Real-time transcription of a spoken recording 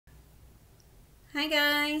Hi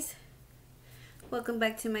guys, welcome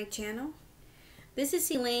back to my channel. This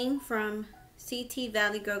is Elaine from CT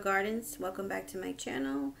Valley Girl Gardens. Welcome back to my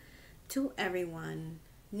channel. To everyone,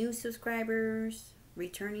 new subscribers,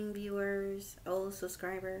 returning viewers, old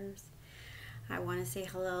subscribers, I want to say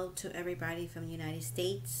hello to everybody from the United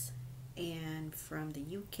States and from the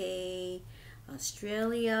UK,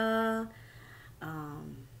 Australia,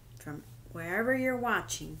 from wherever you're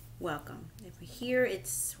watching. Welcome. If we're here,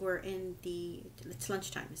 it's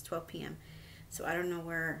lunchtime. It's 12 p.m. So I don't know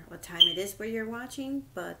what time it is where you're watching,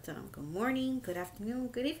 but good morning, good afternoon,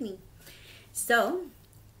 good evening. So,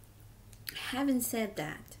 having said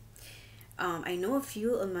that, I know a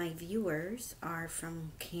few of my viewers are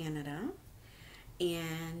from Canada,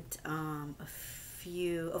 and a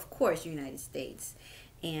few, of course, United States,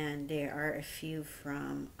 and there are a few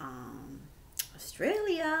from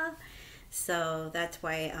Australia. So that's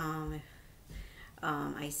why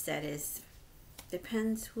I said it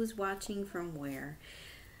depends who's watching from where.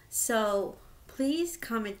 So please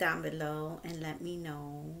comment down below and let me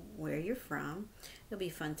know where you're from. It'll be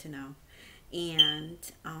fun to know. And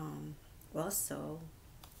also,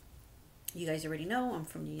 you guys already know I'm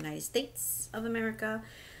from the United States of America,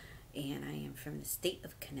 and I am from the state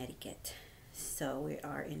of Connecticut. So we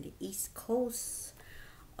are in the East Coast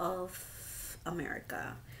of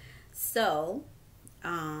America. So,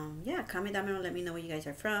 yeah, comment down below and let me know where you guys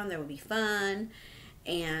are from. That would be fun.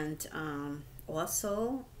 And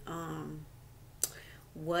also,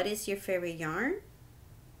 what is your favorite yarn?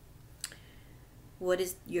 What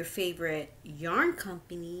is your favorite yarn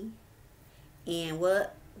company? And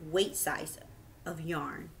what weight size of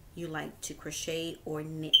yarn you like to crochet or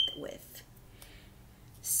knit with?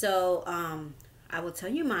 So, I will tell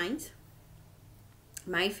you mine.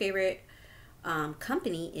 My favorite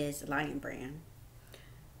company is Lion Brand.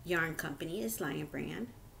 Yarn company is Lion Brand.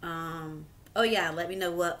 Oh yeah, let me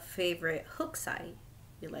know what favorite hook side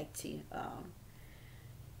you like to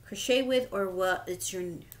crochet with, or what is your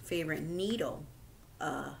favorite needle.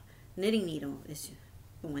 Knitting needle is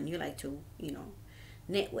the one you like to,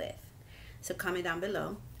 knit with. So comment down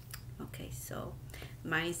below. Okay, so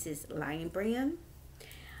mine is Lion Brand.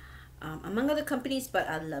 Among other companies, but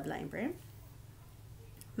I love Lion Brand.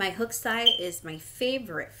 My hook size is my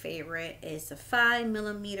favorite is a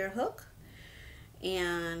 5mm hook,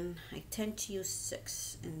 and I tend to use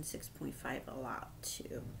 6 and 6.5 a lot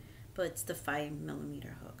too, but it's the 5mm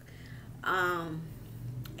hook.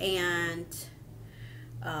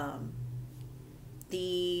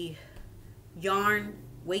 The yarn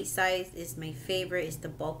weight size is my favorite. It's the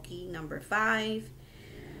bulky number 5,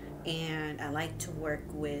 and I like to work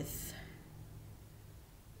with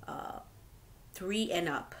 3 and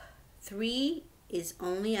up. 3 is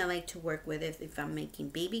only I like to work with if I'm making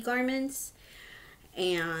baby garments,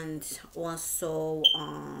 and also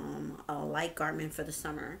a light garment for the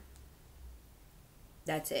summer.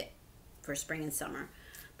 That's it for spring and summer.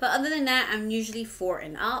 But other than that, I'm usually 4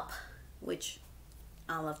 and up, which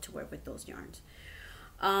I love to work with those yarns.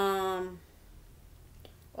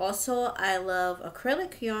 Also, I love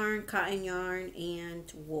acrylic yarn, cotton yarn,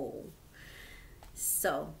 and wool.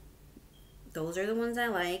 So those are the ones I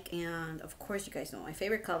like. And of course, you guys know my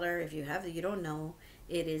favorite color. If you don't know,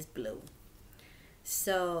 it is blue.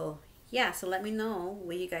 So yeah, so let me know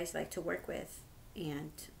what you guys like to work with,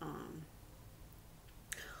 and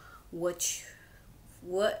what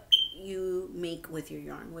you make with your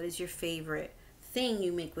yarn. What is your favorite thing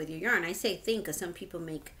you make with your yarn? I say thing because some people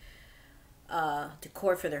make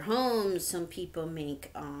decor for their homes, some people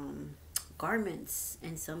make garments,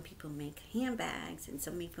 and some people make handbags, and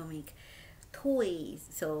some people make toys.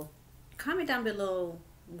 So comment down below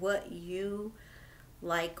what you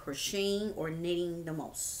like crocheting or knitting the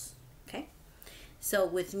most. Okay, so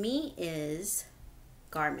with me is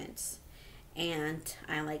garments, and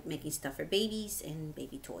I like making stuff for babies and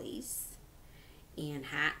baby toys and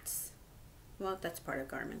hats. Well, that's part of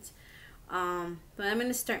garments. But I'm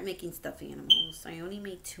gonna start making stuffed animals. I only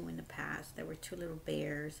made 2 in the past. There were 2 little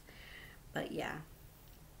bears, but yeah.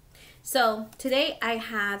 So today I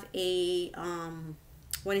have want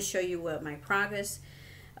to show you what my progress.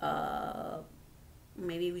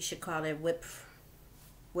 Maybe we should call it WIP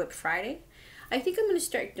Friday. I think I'm gonna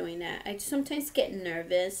start doing that. I sometimes get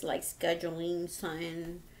nervous, like scheduling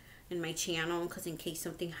something in my channel, because in case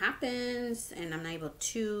something happens and I'm not able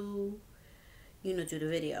to, do the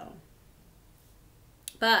video.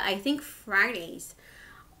 But I think Fridays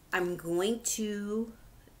I'm going to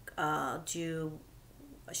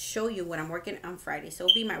show you what I'm working on Friday. So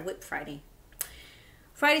it'll be my WIP Friday.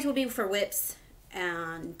 Fridays will be for WIPs,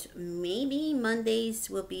 and maybe Mondays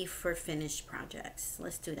will be for finished projects.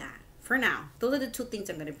 Let's do that. for now. Those are the two things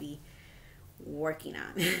I'm going to be working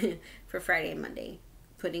on for Friday and Monday,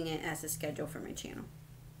 putting it as a schedule for my channel.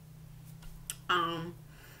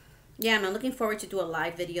 Yeah, I'm looking forward to do a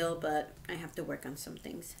live video, but I have to work on some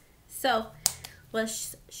things. So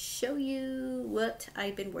let's show you what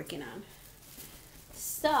I've been working on.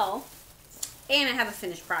 So, and I have a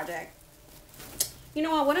finished project. You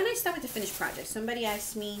know what? Why don't I start with the finished project? Somebody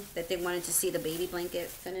asked me that they wanted to see the baby blanket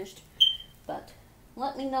finished, but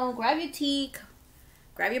let me know. Grab your tea,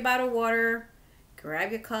 grab your bottle of water, grab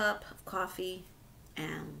your cup of coffee,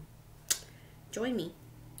 and join me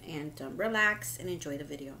and relax and enjoy the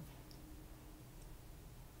video.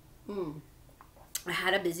 I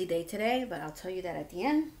had a busy day today, but I'll tell you that at the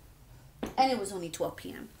end. And it was only 12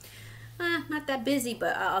 p.m. Not that busy,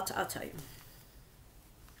 but I'll tell you.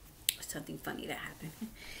 Something funny that happened.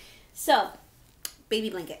 So, baby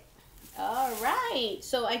blanket. All right.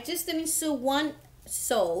 So I just didn't sew one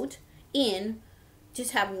sewed in.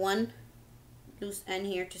 Just have one loose end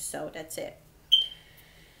here to sew. That's it.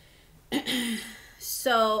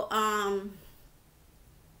 So,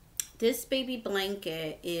 this baby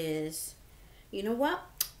blanket is, you know what?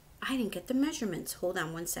 I didn't get the measurements. Hold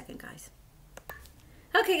on one second, guys.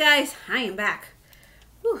 Okay, guys, I am back.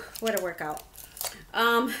 Whew, what a workout.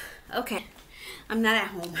 Okay, I'm not at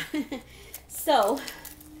home. So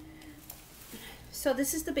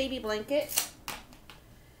this is the baby blanket.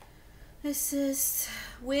 This is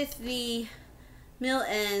with the mill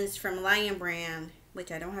ends from Lion Brand,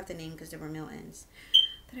 which I don't have the name because they were mill ends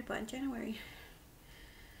that I bought in January.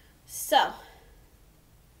 So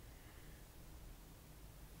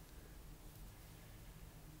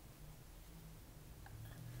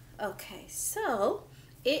okay, so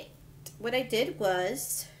what I did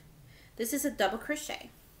was, this is a double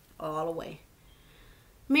crochet all the way.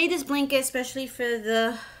 Made this blanket especially for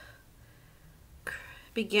the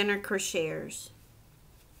beginner crocheters.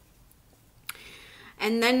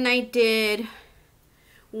 And then I did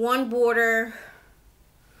one border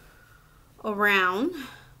around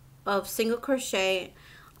of single crochet,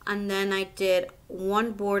 and then I did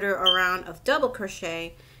one border around of double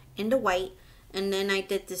crochet in the white, and then I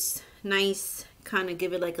did this nice kind of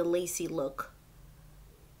give it like a lacy look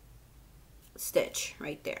stitch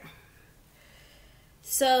right there.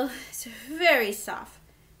 So it's very soft,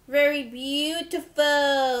 very beautiful.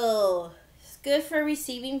 It's good for a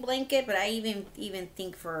receiving blanket, but I even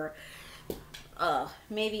think for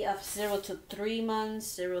maybe of 0 to 3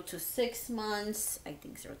 months, 0 to 6 months. I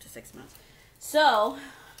think 0 to 6 months. So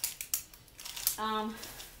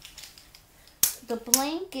the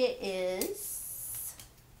blanket is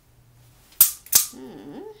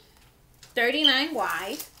 39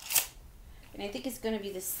 wide, and I think it's going to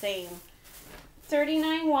be the same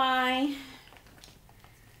 39 wide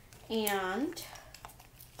and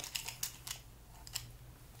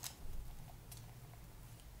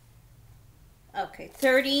okay,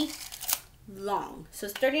 30 long. So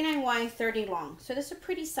it's 39 wide, 30 long. So that's a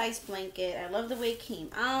pretty size blanket. I love the way it came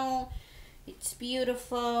out. It's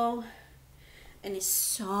beautiful, and it's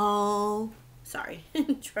so, sorry,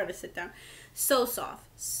 try to sit down. So soft,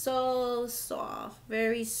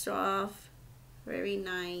 very soft, very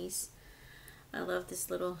nice. I love this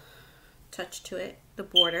little touch to it, the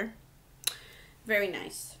border, very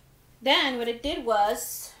nice. Then what I did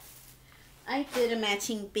was I did a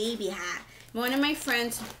matching baby hat. One of my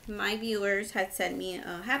friends, my viewers, had sent me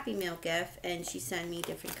a Happy Meal gift, and she sent me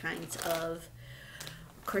different kinds of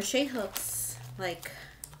crochet hooks. Like,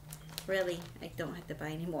 really, I don't have to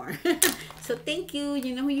buy anymore. So thank you,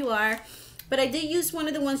 you know who you are. But I did use one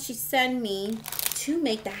of the ones she sent me to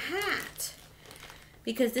make the hat,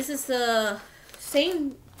 because this is the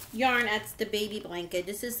same yarn as the baby blanket.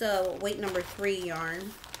 This is a weight number 3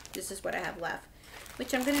 yarn. This is what I have left,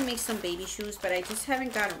 which I'm going to make some baby shoes, but I just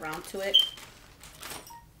haven't gotten around to it.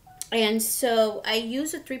 And so I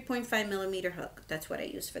use a 3.5 millimeter hook. That's what I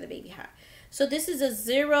use for the baby hat. So this is a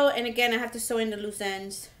 0, and again, I have to sew in the loose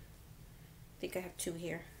ends. I think I have 2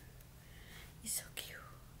 here. He's so cute.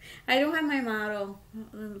 I don't have my model,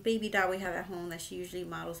 baby doll we have at home that she usually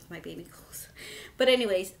models my baby clothes. But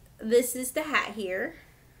anyways, this is the hat here.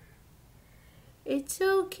 It's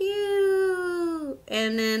so cute.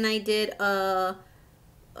 And then I did the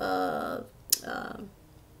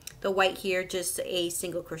white here, just a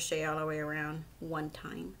single crochet all the way around one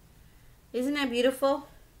time. Isn't that beautiful?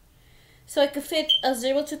 So it could fit a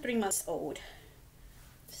 0 to 3 months old.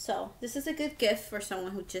 So this is a good gift for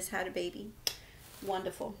someone who just had a baby.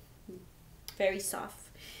 Wonderful. Very soft.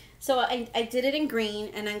 So I did it in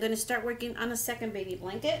green, and I'm going to start working on a second baby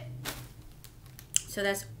blanket. So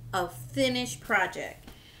that's a finished project.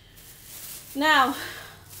 Now,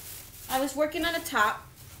 I was working on the top,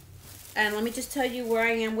 and let me just tell you where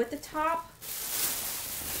I am with the top.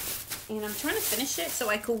 And I'm trying to finish it so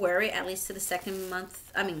I could wear it at least to the second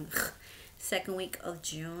week of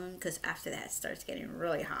June, because after that it starts getting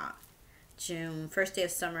really hot. June, first day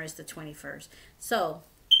of summer is the 21st. So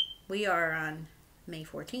we are on May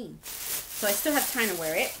 14th. So I still have time to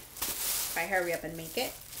wear it if I hurry up and make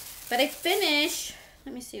it. But I finished,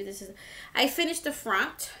 let me see if this is, I finished the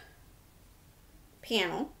front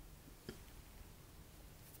panel.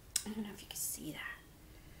 I don't know if you can see that.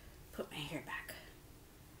 Put my hair back.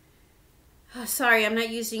 Oh, sorry, I'm not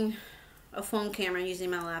using a phone camera. I'm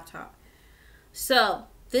using my laptop. So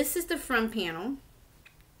this is the front panel.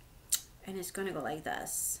 And it's going to go like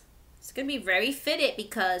this. It's going to be very fitted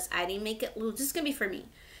because I didn't make it loose. This is going to be for me.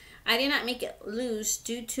 I did not make it loose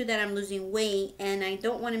due to that I'm losing weight. And I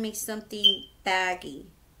don't want to make something baggy.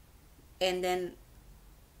 And then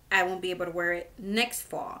I won't be able to wear it next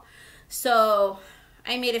fall. So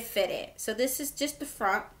I made it fitted. So this is just the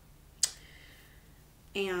front.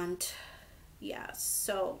 And yeah,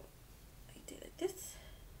 so I did it this.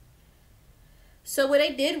 So what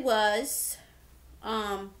I did was,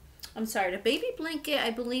 I'm sorry, the baby blanket,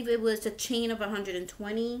 I believe it was a chain of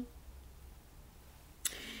 120.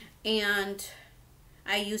 And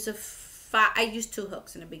I used I used 2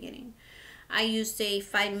 hooks in the beginning. I used a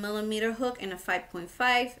 5mm hook and a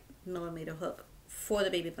 5.5mm hook for the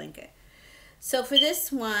baby blanket. So for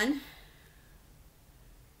this one,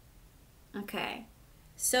 okay,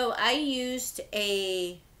 so I used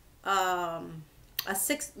a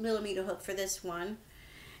 6mm hook for this one,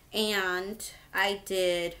 and I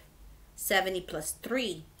did 70 plus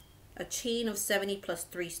 3, a chain of 70 plus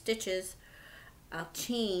 3 stitches, a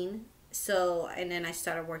chain. So, and then I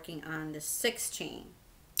started working on the 6th chain,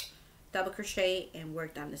 double crochet, and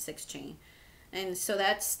worked on the 6th chain. And so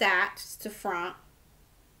that's the front.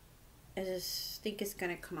 I just think it's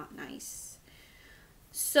gonna come out nice.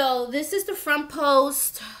 So this is the front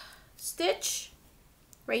post stitch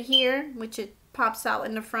right here, which it pops out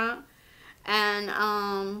in the front.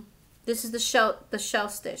 And this is the shell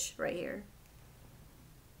stitch right here.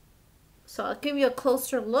 So I'll give you a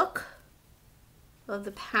closer look of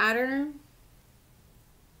the pattern.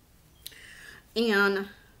 And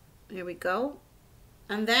here we go.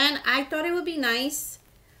 And then I thought it would be nice,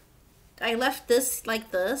 I left this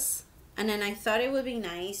like this, and then I thought it would be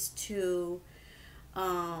nice to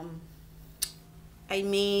I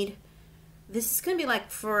made, this is gonna be like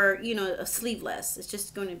for, you know, a sleeveless. It's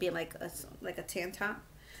just going to be like a tan top,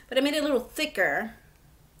 but I made it a little thicker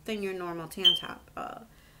than your normal tan top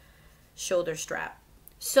shoulder strap.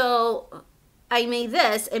 So I made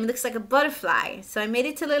this, and it looks like a butterfly. So I made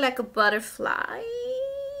it to look like a butterfly.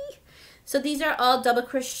 So these are all double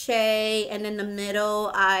crochet, and in the middle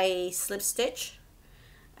I slip stitch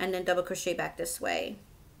and then double crochet back this way.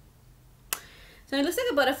 So it looks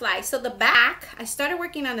like a butterfly. So the back, I started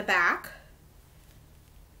working on the back.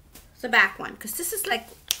 The back one, because this is like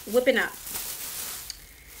whipping up.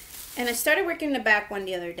 And I started working the back one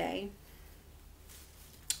the other day.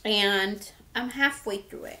 And I'm halfway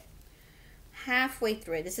through it. Halfway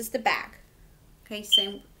through it. This is the back. Okay,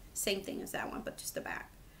 same thing as that one, but just the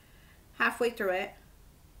back. Halfway through it.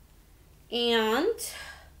 And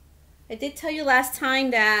I did tell you last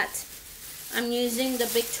time that I'm using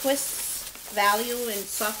the Big Twist Value in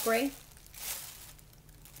soft gray.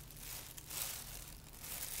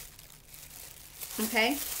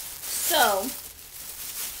 Okay, so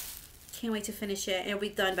can't wait to finish it. It'll be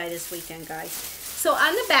done by this weekend, guys. So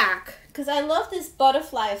on the back, because I love this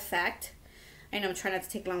butterfly effect. I know I'm trying not to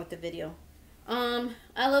take long with the video. I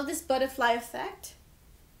love this butterfly effect.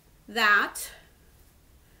 That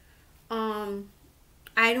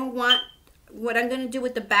I don't want, what I'm going to do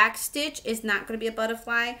with the back stitch is not going to be a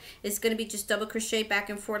butterfly. It's going to be just double crochet back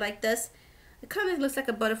and forth like this. It kind of looks like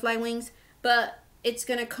a butterfly wings, but it's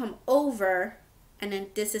going to come over, and then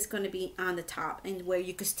this is going to be on the top, and where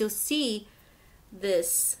you can still see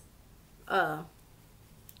this kind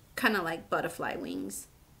of like butterfly wings,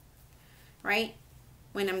 right,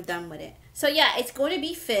 when I'm done with it. So yeah, it's going to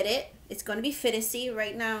be fitted. It's going to be fitted. See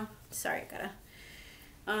right now, sorry, I gotta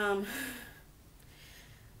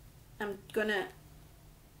I'm gonna,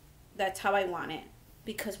 that's how I want it,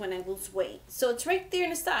 because when I lose weight. So it's right there in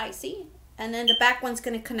the side, see? And then the back one's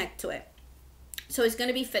gonna connect to it. So it's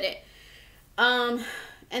gonna be fitted. And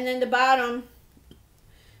then the bottom,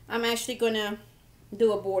 I'm actually gonna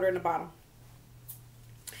do a border in the bottom.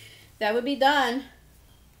 That would be done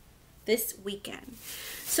this weekend.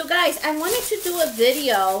 So guys, I wanted to do a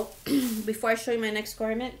video before I show you my next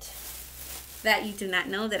garment that you do not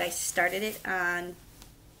know that I started it on,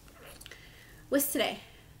 what's today?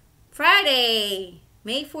 Friday,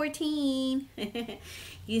 May 14.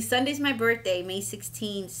 Sunday's my birthday, May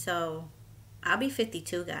 16. So I'll be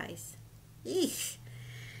 52, guys. Eesh.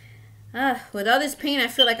 With all this pain, I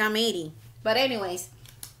feel like I'm 80. But anyways,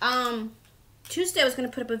 Tuesday I was gonna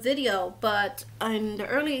put up a video, but in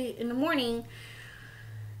the morning,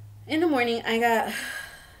 I got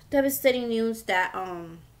devastating news that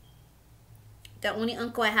the only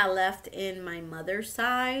uncle I had left in my mother's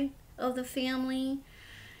side of the family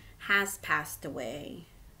has passed away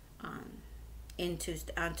on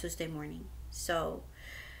Tuesday morning. So,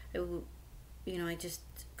 I just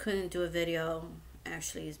couldn't do a video.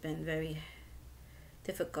 Actually, it's been very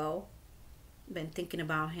difficult. Been thinking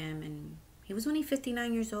about him, and he was only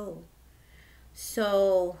 59 years old.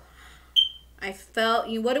 So I felt,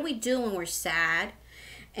 what do we do when we're sad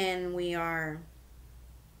and we are,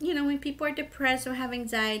 when people are depressed or have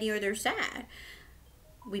anxiety or they're sad?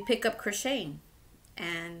 We pick up crocheting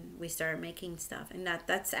and we start making stuff. And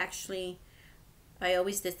that's actually, I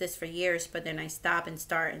always did this for years, but then I stop and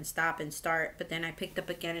start and stop and start. But then I picked up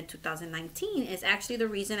again in 2019. Is actually the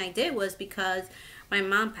reason I did was because my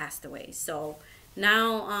mom passed away. So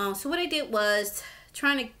now, so what I did was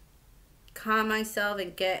trying to calm myself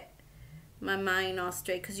and get my mind all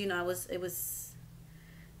straight, because it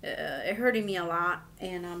hurted me a lot,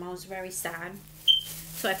 and I was very sad.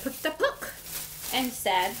 So I picked up a book and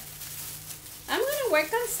said, I'm gonna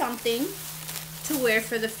work on something to wear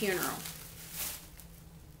for the funeral.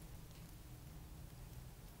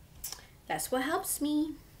 That's what helps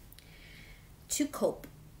me to cope.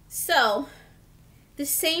 So the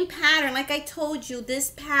same pattern, like I told you,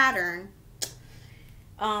 this pattern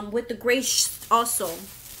with the gray also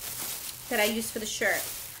that I used for the shirt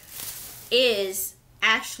is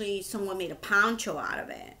actually someone made a poncho out of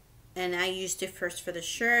it, and I used it first for the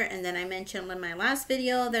shirt, and then I mentioned in my last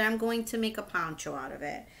video that I'm going to make a poncho out of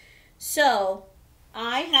it. So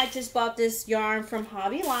I had just bought this yarn from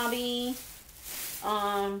Hobby Lobby.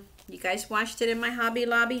 You guys watched it in my Hobby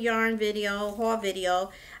Lobby yarn video, haul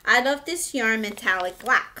video. I love this yarn, metallic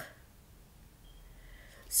black.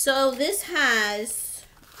 So this has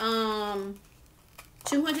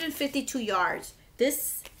 252 yards.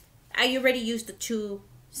 This, I already used the 2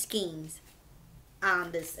 skeins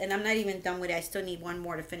on this, and I'm not even done with it. I still need one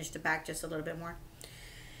more to finish the back, just a little bit more.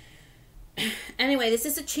 Anyway, this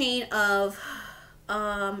is a chain of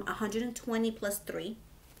 120 plus 3.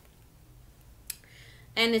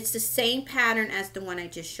 And it's the same pattern as the one I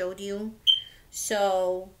just showed you.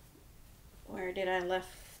 So, where did I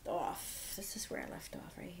left off? This is where I left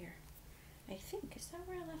off, right here. I think, is that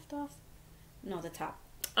where I left off? No, the top.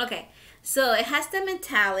 Okay, so it has the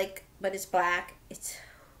metallic, but it's black. It's,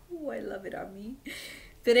 oh, I love it on me.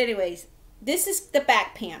 But anyways, this is the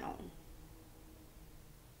back panel.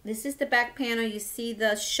 This is the back panel. You see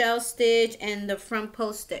the shell stitch and the front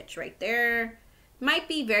post stitch right there. Might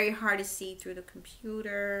be very hard to see through the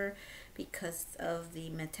computer because of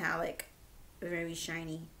the metallic, very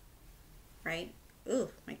shiny, right?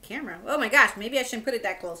 Ooh, my camera. Oh my gosh, maybe I shouldn't put it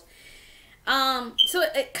that close. So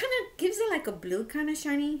it kind of gives it like a blue kind of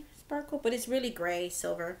shiny sparkle, but it's really gray,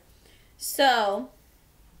 silver. So,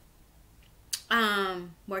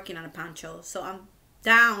 working on a poncho. So I'm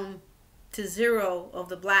down to 0 of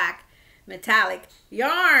the black metallic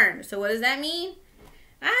yarn. So what does that mean?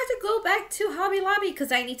 I have to go back to Hobby Lobby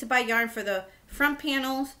because I need to buy yarn for the front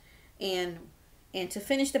panels and to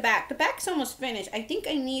finish the back. The back's almost finished. I think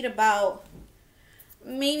I need about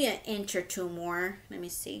maybe an inch or 2 more. Let me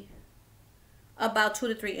see. About 2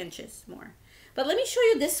 to 3 inches more. But let me show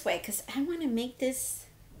you this way because I want to make this.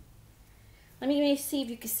 Let me see if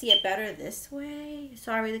you can see it better this way.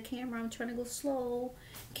 Sorry, the camera. I'm trying to go slow.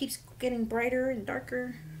 It keeps getting brighter and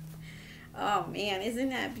darker. Oh man, isn't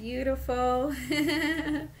that beautiful?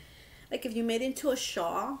 Like if you made it into a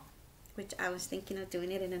shawl, which I was thinking of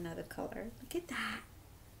doing it in another color. Look at that.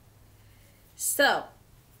 So,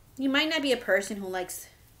 you might not be a person who likes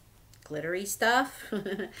glittery stuff.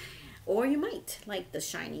 Or you might like the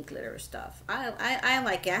shiny glitter stuff. I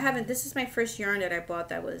like it. I haven't, this is my first yarn that I bought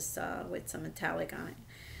that was with some metallic on it.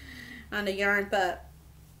 On the yarn, but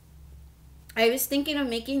I was thinking of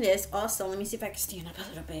making this also. Let me see if I can stand up a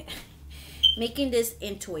little bit. Making this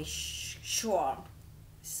into a shawl.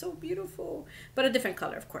 So beautiful. But a different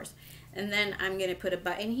color, of course. And then I'm going to put a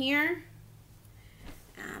button here.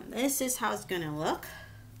 This is how it's going to look.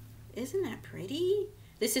 Isn't that pretty?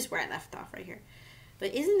 This is where I left off right here.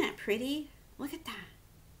 But isn't that pretty? Look at that.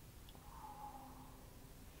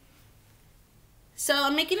 So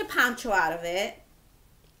I'm making a poncho out of it.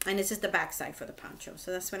 And this is the back side for the poncho.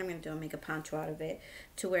 So that's what I'm going to do. I'll make a poncho out of it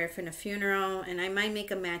to wear for the funeral. And I might make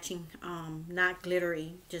a matching, not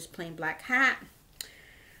glittery, just plain black hat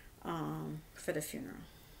for the funeral.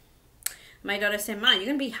 My daughter said, "Mom, you're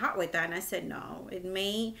going to be hot with that." And I said, no. It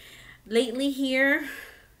may. Lately here,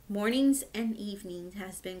 mornings and evenings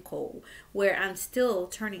has been cold, where I'm still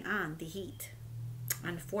turning on the heat,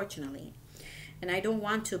 unfortunately. And I don't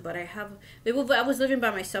want to, but I have. If I was living by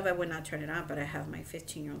myself, I would not turn it on. But I have my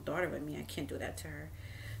 15-year-old daughter with me. I can't do that to her.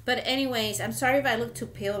 But anyways, I'm sorry if I look too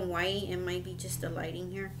pale and white. It might be just the lighting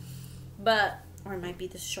here. But, or it might be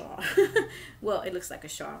the shawl. Well, it looks like a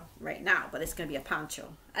shawl right now, but it's going to be a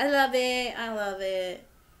poncho. I love it. I love it.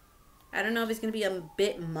 I don't know if it's going to be a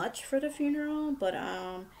bit much for the funeral, but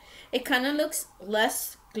it kind of looks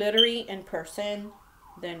less glittery in person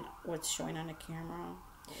than what's showing on the camera.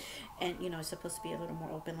 And, you know, it's supposed to be a little more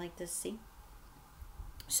open like this, see?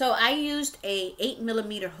 So I used a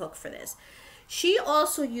 8mm hook for this. She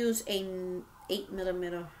also used a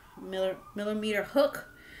 8mm hook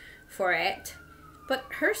for it. But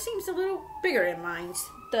hers seems a little bigger than mine,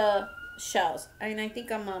 the shells. And I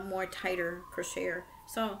think I'm a more tighter crocheter.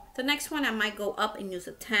 So the next one I might go up and use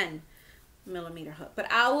a 10mm hook.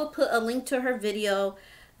 But I will put a link to her video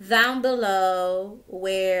down below,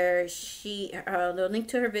 where she the link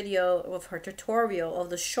to her video of her tutorial of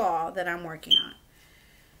the shawl that I'm working on.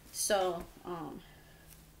 So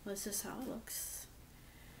this is how it looks.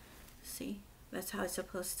 See, that's how it's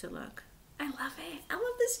supposed to look. I love it. I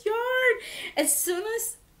love this yarn. As soon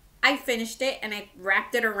as I finished it and I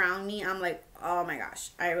wrapped it around me, I'm like, oh my gosh,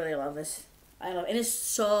 I really love this. I love it. And it's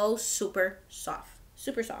so super soft,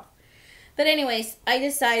 super soft. But anyways, I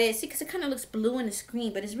decided, see, because it kind of looks blue on the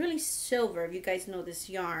screen, but it's really silver. If you guys know this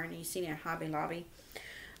yarn, you've seen it at Hobby Lobby.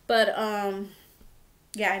 But,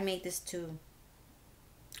 yeah, I made this to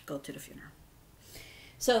go to the funeral.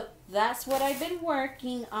 So, that's what I've been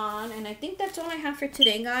working on. And I think that's all I have for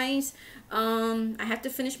today, guys. I have to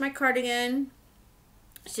finish my cardigan.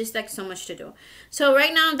 It's just like so much to do. So,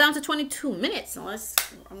 right now, I'm down to 22 minutes. So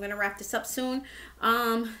I'm going to wrap this up soon.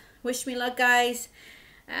 Wish me luck, guys.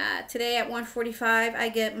 Today at 1:45, I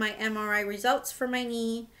get my MRI results for my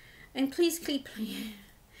knee, and please keep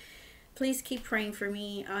praying for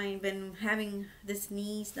me. I've been having this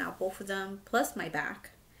knees now, both of them, plus my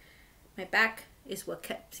back. My back is what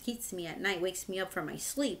keeps me at night, wakes me up from my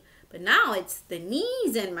sleep. But now it's the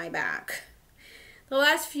knees and my back. The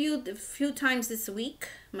last few times this week,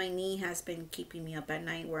 my knee has been keeping me up at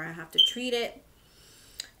night, where I have to treat it.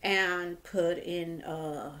 And put in,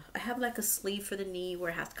 I have like a sleeve for the knee where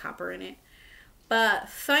it has copper in it. But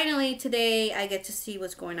finally today, I get to see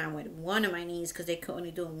what's going on with one of my knees, because they could only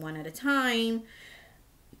do them one at a time.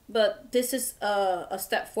 But this is a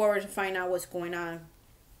step forward to find out what's going on.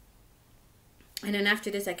 And then after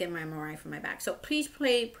this, I get my MRI for my back. So please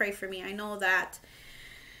pray for me. I know that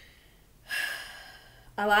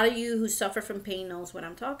a lot of you who suffer from pain knows what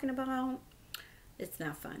I'm talking about. It's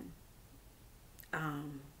not fun.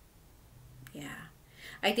 Yeah,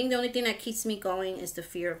 I think the only thing that keeps me going is the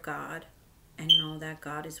fear of God, and know that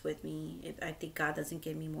God is with me. I think God doesn't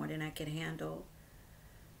give me more than I can handle.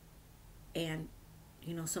 And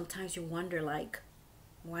you know, sometimes you wonder, like,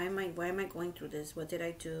 why am I going through this? What did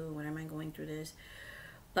I do? Why am I going through this?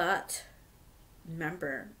 But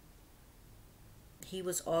remember, he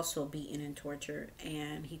was also beaten and tortured,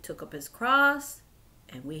 and he took up his cross,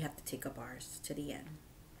 and we have to take up ours to the end.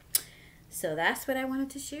 So that's what I wanted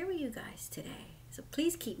to share with you guys today. So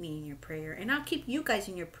please keep me in your prayer. And I'll keep you guys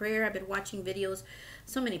in your prayer. I've been watching videos.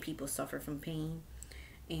 So many people suffer from pain.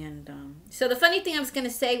 And so the funny thing I was going to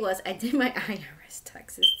say was I did my IRS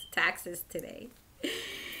taxes today.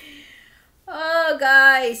 Oh,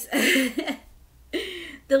 guys.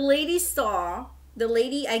 The lady,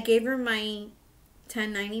 I gave her my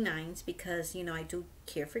 1099s because, you know, I do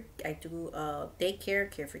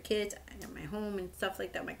daycare, care for kids, I have my home and stuff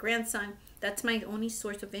like that, my grandson. That's my only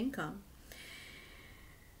source of income.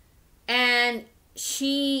 And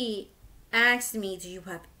she asked me, do you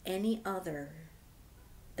have any other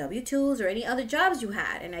W-2s or any other jobs you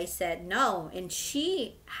had? And I said no. And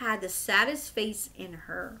she had the saddest face in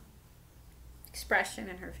her, expression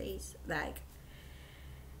in her face, like,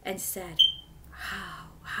 and said,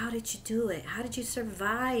 how did you do it? How did you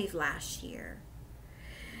survive last year?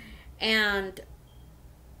 And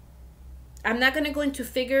I'm not going to go into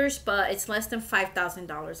figures, but it's less than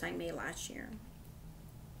 $5,000 I made last year.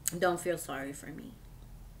 Don't feel sorry for me,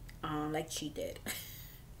 like she did.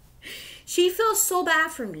 She feels so bad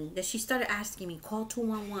for me that she started asking me, call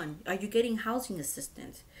 211. Are you getting housing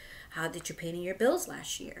assistance? How did you pay your bills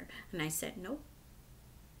last year? And I said, nope.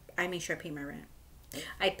 I made sure I paid my rent.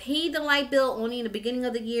 I paid the light bill only in the beginning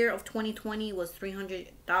of the year of 2020 was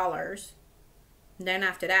 $300. Then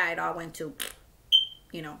after that, it all went to,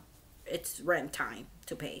 you know, it's rent time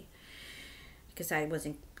to pay. Because I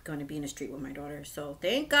wasn't going to be in the street with my daughter. So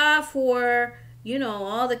thank God for, you know,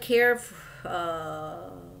 all the care,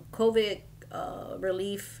 COVID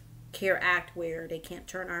relief care act where they can't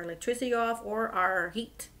turn our electricity off or our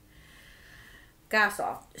heat gas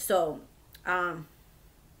off. So,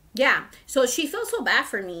 yeah. So she felt so bad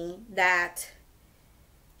for me that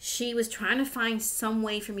she was trying to find some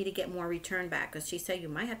way for me to get more return back, because she said you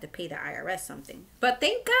might have to pay the IRS something. But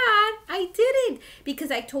thank God I didn't, because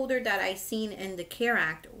I told her that I seen in the CARE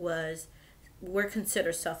Act was we're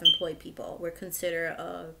considered self-employed people. We're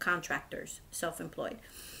considered contractors, self-employed.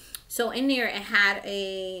 So in there it had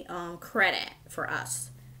a credit for us.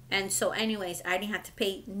 And so anyways, I didn't have to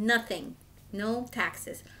pay nothing, no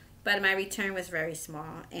taxes. But my return was very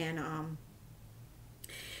small. And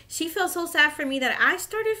she felt so sad for me that I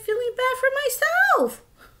started feeling bad for myself.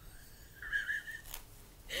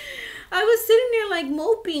 I was sitting there like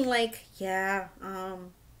moping, like, yeah,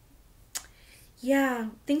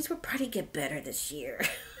 things will probably get better this year.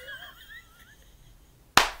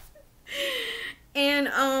 And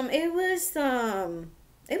it was an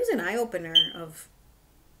eye-opener of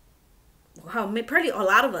how probably a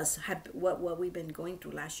lot of us have what we've been going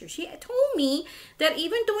through last year. She told me that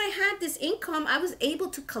even though I had this income, I was able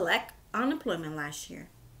to collect unemployment last year.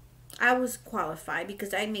 I was qualified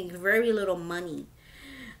because I make very little money.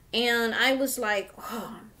 And I was like,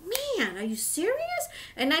 oh man, are you serious?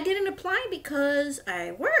 And I didn't apply because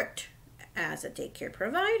I worked as a daycare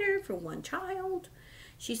provider for one child.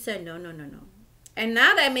 She said, no. And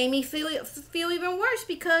now that made me feel even worse,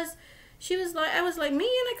 because she was like, I was like, man,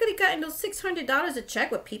 I could have gotten those $600 a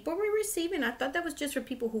check what people were receiving. I thought that was just for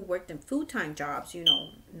people who worked in full-time jobs, you know,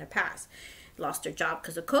 in the past. Lost their job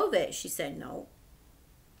because of COVID. She said no.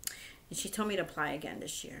 And she told me to apply again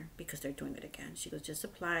this year because they're doing it again. She goes, just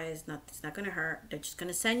apply. It's not going to hurt. They're just going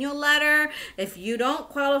to send you a letter. If you don't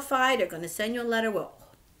qualify, they're going to send you a letter. Well,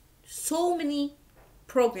 so many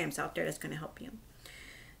programs out there that's going to help you.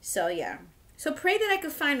 So, yeah. So, pray that I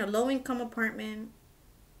could find a low-income apartment,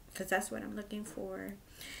 because that's what I'm looking for.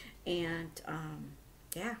 And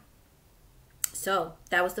yeah, so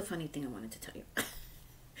that was the funny thing I wanted to tell you.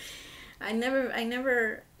 I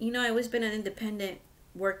never, you know, I always been an independent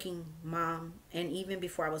working mom. And even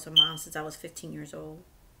before I was a mom, since I was 15 years old,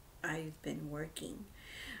 I've been working.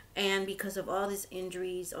 And because of all these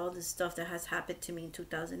injuries, all this stuff that has happened to me in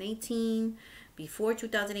 2018, before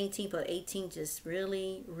 2018, but 18 just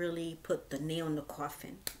really put the nail in the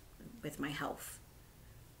coffin with my health,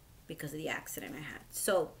 because of the accident I had.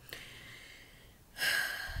 So,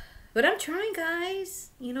 but I'm trying,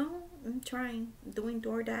 guys. You know, I'm trying. I'm doing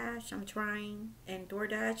DoorDash. I'm trying. And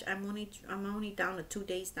DoorDash, I'm only down to 2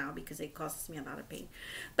 days now because it costs me a lot of pain.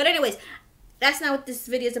 But anyways, that's not what this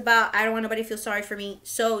video is about. I don't want nobody to feel sorry for me.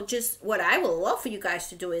 So just what I would love for you guys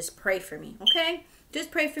to do is pray for me, okay? Just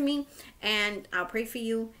pray for me, and I'll pray for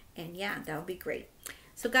you. And yeah, that would be great.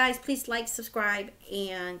 So guys, please like, subscribe,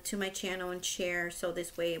 and to my channel, and share, so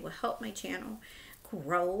this way it will help my channel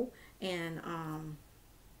grow. And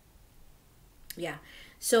yeah,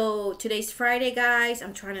 so today's Friday, guys.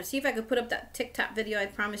 I'm trying to see if I could put up that TikTok video I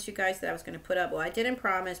promised you guys that I was going to put up. Well, I didn't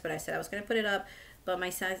promise, but I said I was going to put it up. But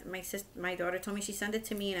my daughter told me she sent it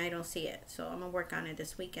to me, and I don't see it. So I'm going to work on it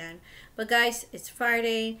this weekend. But guys, it's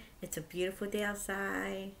Friday. It's a beautiful day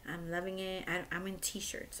outside. I'm loving it. I'm in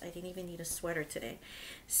t-shirts. I didn't even need a sweater today.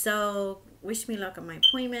 So wish me luck on my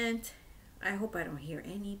appointment. I hope I don't hear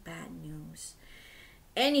any bad news.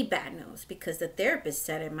 Any bad news, because the therapist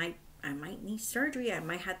said I might need surgery. I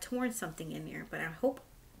might have torn something in there, but I hope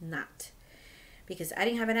not, because I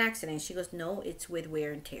didn't have an accident. She goes, no, it's with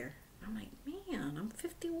wear and tear. I'm like, man, I'm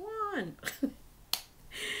 51.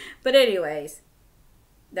 But anyways,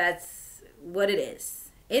 that's what it is.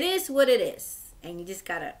 It is what it is. And you just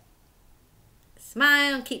gotta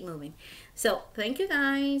smile and keep moving. So thank you,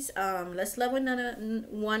 guys. Let's love one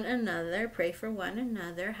another. Pray for one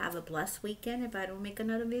another. Have a blessed weekend if I don't make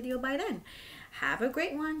another video by then. Have a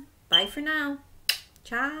great one. Bye for now.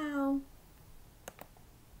 Ciao.